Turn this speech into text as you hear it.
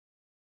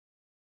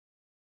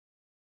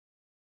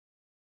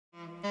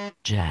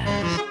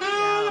Jazz.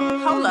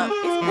 Hold up,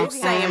 is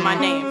who's saying my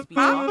name?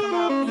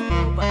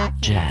 Huh?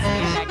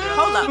 Jazz.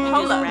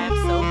 Hold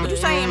up. What you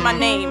saying my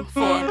name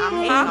for? I'm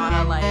hating on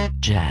her like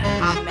Jazz.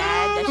 I'm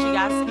mad that she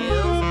got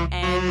skills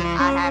and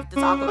I have to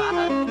talk about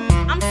her.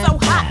 I'm so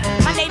hot,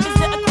 my name is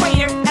the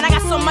equator, and I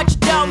got so much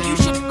dough, you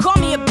should call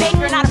me a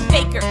baker, not a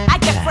faker. I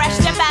get fresh,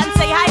 step out and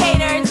say hi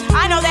haters.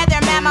 I know that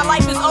they're mad, my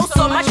life is oh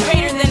so much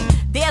greater than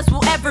theirs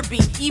will ever be.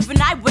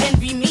 Even I would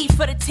envy me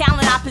for the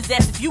talent I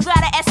possess. If you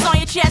got an S on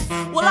your chest,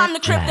 well I'm the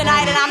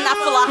kryptonite and I'm not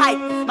full of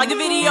hype like the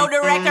video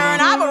director,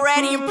 and I've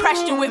already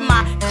impressed you with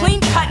my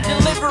clean cut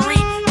delivery.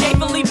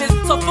 Phillippe is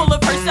so full of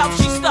herself,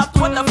 she's stuffed.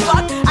 What the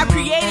fuck? I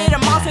created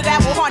a monster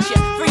that will haunt you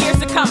for years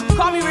to come.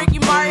 Call me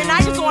Ricky Martin, I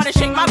just wanna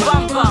shake my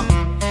bum bum.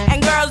 And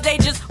girls, they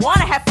just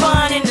wanna have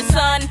fun in the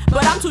sun,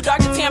 but I'm too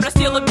dark to tan, but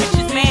I steal a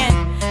bitch's man.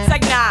 It's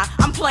like nah,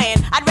 I'm playing.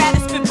 I'd rather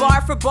spit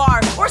bar for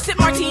bar or sip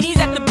martinis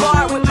at the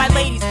bar with my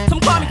ladies. Some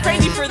call me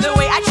crazy for the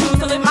way I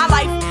choose to live my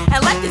life, and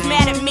left is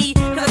mad at me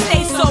cause I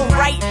stay so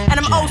right, and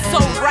I'm oh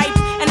so ripe,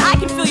 and I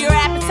can feel your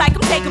appetite.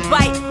 Come take a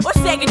bite or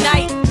say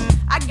goodnight.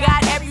 I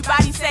got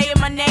everybody saying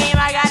my name,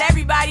 I got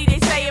everybody they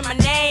saying my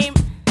name.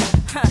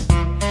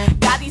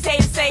 Got these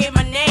haters saying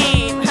my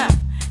name,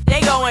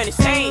 they going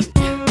insane.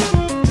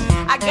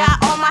 I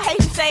got all my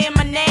haters saying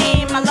my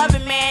name, I love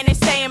it man, they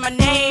saying my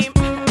name.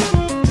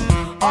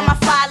 All my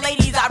fly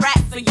ladies, I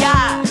rap for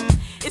y'all,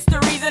 it's the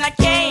reason I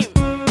came.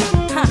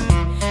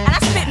 And I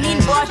spit mean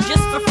bars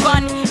just for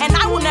fun, and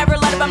I will never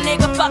let a bum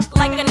nigga fuck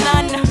like a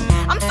nun.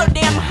 I'm so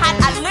damn hot,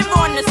 I live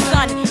on the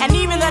sun, and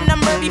even the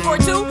number before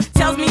 2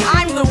 tells me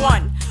I'm the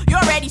one. You're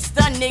already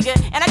stunned, nigga,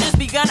 and I just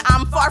begun.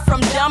 I'm far from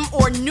dumb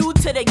or new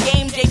to the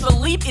game.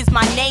 Phillippe is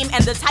my name,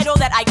 and the title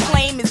that I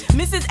claim is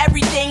Mrs.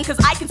 Everything, cause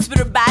I can spit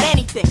about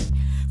anything.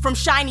 From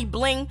shiny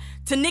bling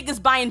to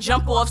niggas buying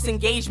jump-offs,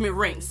 engagement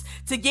rings,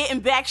 to getting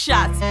back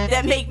shots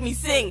that make me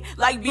sing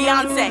like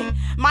Beyonce.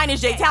 Mine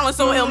is J talent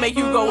so it'll make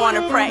you go on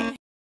and pray.